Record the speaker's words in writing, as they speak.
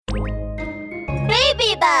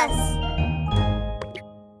baby bus!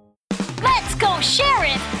 Let's go,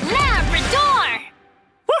 Sheriff Labrador!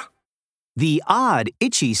 The Odd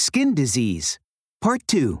Itchy Skin Disease, Part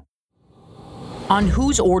 2. On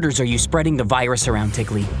whose orders are you spreading the virus around,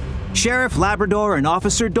 Tickley? Sheriff Labrador and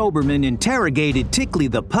Officer Doberman interrogated Tickley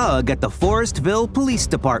the pug at the Forestville Police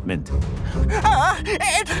Department.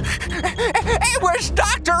 It was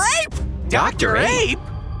Dr. Ape! Dr. Ape?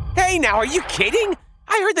 Hey, now, are you kidding?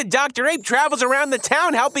 I heard that Dr. Ape travels around the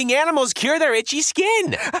town helping animals cure their itchy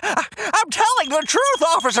skin. I'm telling the truth,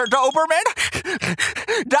 Officer Doberman.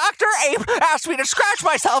 Dr. Ape asked me to scratch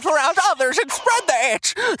myself around others and spread the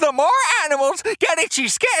itch. The more animals get itchy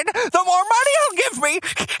skin, the more money he'll give me.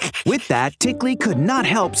 With that, Tickley could not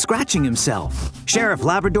help scratching himself. Sheriff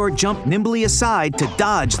Labrador jumped nimbly aside to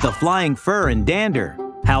dodge the flying fur and dander.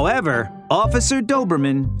 However, Officer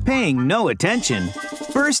Doberman, paying no attention,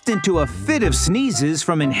 burst into a fit of sneezes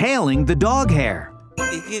from inhaling the dog hair.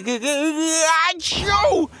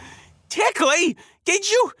 Achoo! Tickley, did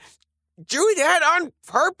you do that on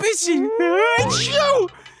purpose? Achoo!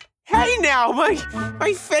 Hey now, my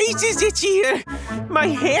face is itchy, my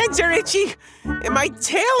hands are itchy, and my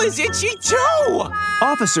tail is itchy too!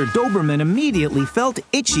 Officer Doberman immediately felt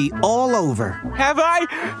itchy all over. Have I?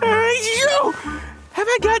 Achoo! Have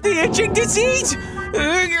I got the itching disease?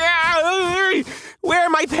 Where are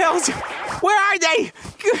my pills? Where are they?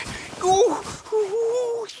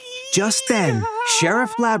 Just then,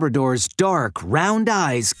 Sheriff Labrador's dark, round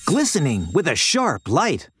eyes glistening with a sharp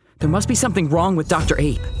light. There must be something wrong with Dr.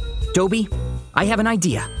 Ape. Dobie, I have an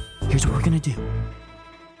idea. Here's what we're gonna do.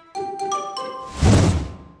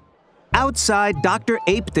 Outside Dr.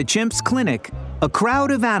 Ape the Chimp's clinic, a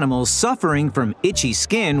crowd of animals suffering from itchy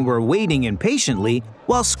skin were waiting impatiently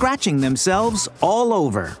while scratching themselves all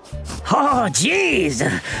over. Oh, jeez,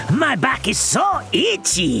 my back is so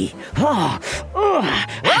itchy. Hey,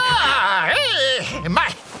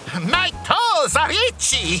 my toes are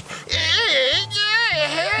itchy. It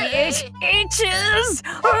itches.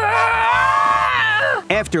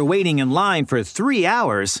 After waiting in line for 3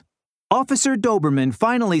 hours, Officer Doberman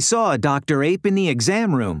finally saw Dr. Ape in the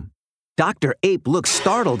exam room. Dr. Ape looked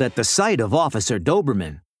startled at the sight of Officer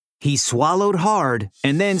Doberman. He swallowed hard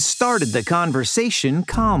and then started the conversation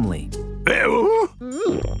calmly.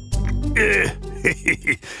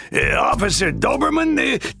 Officer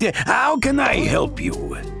Doberman, how can I help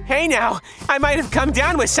you? Hey now, I might have come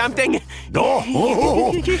down with something.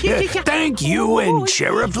 Thank you and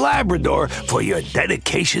Sheriff Labrador for your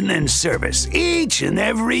dedication and service each and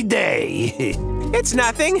every day. It's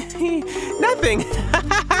nothing. Nothing.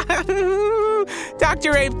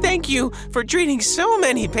 Dr. Ape, thank you for treating so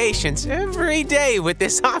many patients every day with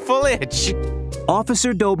this awful itch.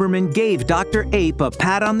 Officer Doberman gave Dr. Ape a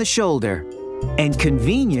pat on the shoulder and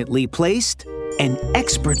conveniently placed an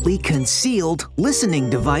expertly concealed listening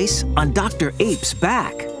device on Dr. Ape's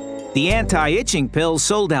back. The anti-itching pills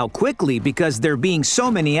sold out quickly because there being so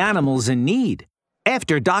many animals in need.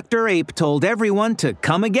 After Dr. Ape told everyone to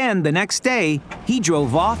come again the next day, he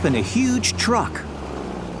drove off in a huge truck.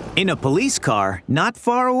 In a police car not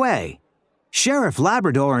far away, Sheriff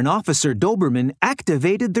Labrador and Officer Doberman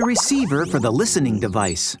activated the receiver for the listening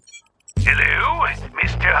device. Hello,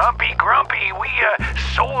 Mr. Humpy Grumpy. We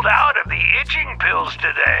sold out of the itching pills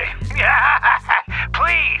today.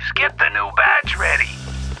 Please get the new batch ready.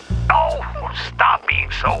 Oh, stop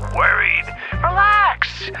being so worried.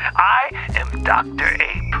 Relax. I am Dr.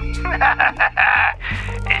 Ape.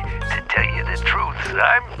 To tell you the truth,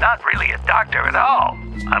 I'm not really a doctor at all.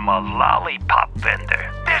 I'm a lollipop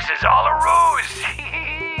vendor. This is all a ruse.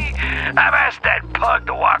 I've asked that pug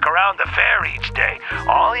to walk around the fair each day.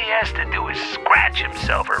 All he has to do is scratch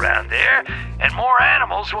himself around there, and more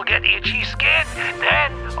animals will get itchy skin.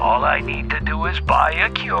 Then all I need to do is buy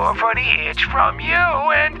a cure for the itch from you,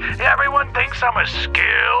 and everyone thinks I'm a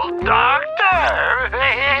skilled doctor.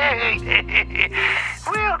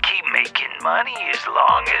 We'll keep making money as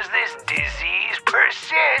long as this disease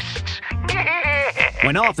persists.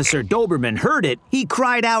 When Officer Doberman heard it, he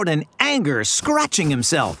cried out in anger, scratching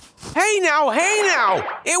himself. Hey now!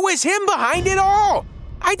 It was him behind it all!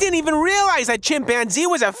 I didn't even realize that Chimpanzee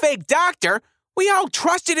was a fake doctor. We all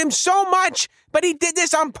trusted him so much, but he did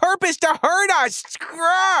this on purpose to hurt us.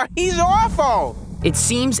 He's awful! It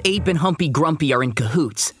seems Ape and Humpy Grumpy are in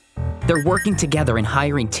cahoots. They're working together and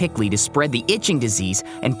hiring Tickley to spread the itching disease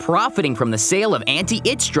and profiting from the sale of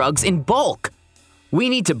anti-itch drugs in bulk. We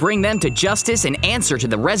need to bring them to justice and answer to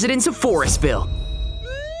the residents of Forestville.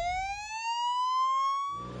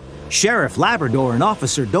 Sheriff Labrador and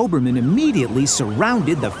Officer Doberman immediately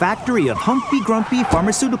surrounded the factory of Humpy Grumpy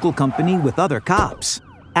Pharmaceutical Company with other cops.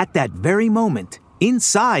 At that very moment,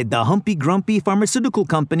 Inside the Humpy Grumpy Pharmaceutical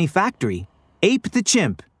Company factory, Ape the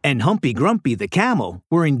chimp and Humpy Grumpy the camel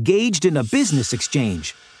were engaged in a business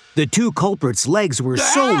exchange. The two culprits' legs were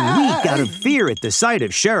so weak out of fear at the sight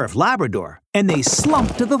of Sheriff Labrador, and they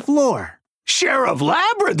slumped to the floor. Sheriff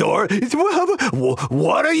Labrador?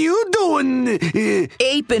 What are you doing?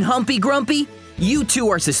 Ape and Humpy Grumpy, you two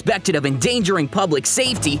are suspected of endangering public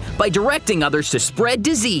safety by directing others to spread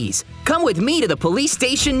disease. Come with me to the police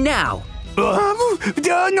station now. No,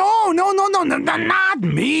 not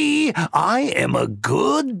me. I am a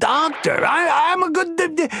good doctor. I'm a good...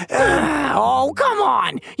 Oh, come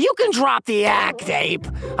on. You can drop the act, Ape.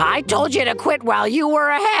 I told you to quit while you were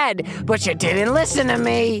ahead, but you didn't listen to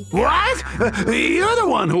me. What? You're the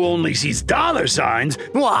one who only sees dollar signs.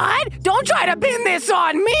 What? Don't try to pin this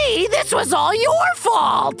on me. This was all your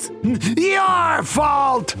fault. Your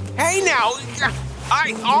fault. Hey now,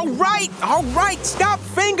 all right, stop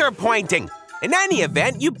finger pointing. In any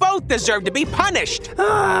event, you both deserve to be punished.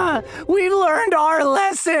 We've learned our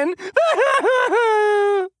lesson.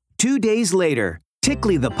 2 days later,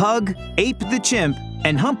 Tickley the pug, Ape the chimp,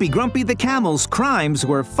 and Humpy Grumpy the camel's crimes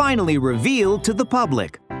were finally revealed to the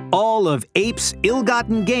public. All of Ape's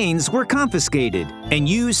ill-gotten gains were confiscated and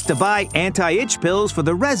used to buy anti-itch pills for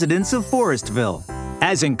the residents of Forestville.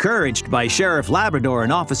 As encouraged by Sheriff Labrador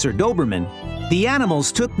and Officer Doberman, the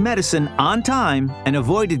animals took medicine on time and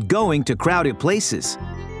avoided going to crowded places.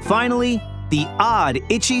 Finally, the odd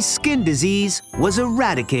itchy skin disease was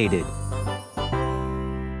eradicated.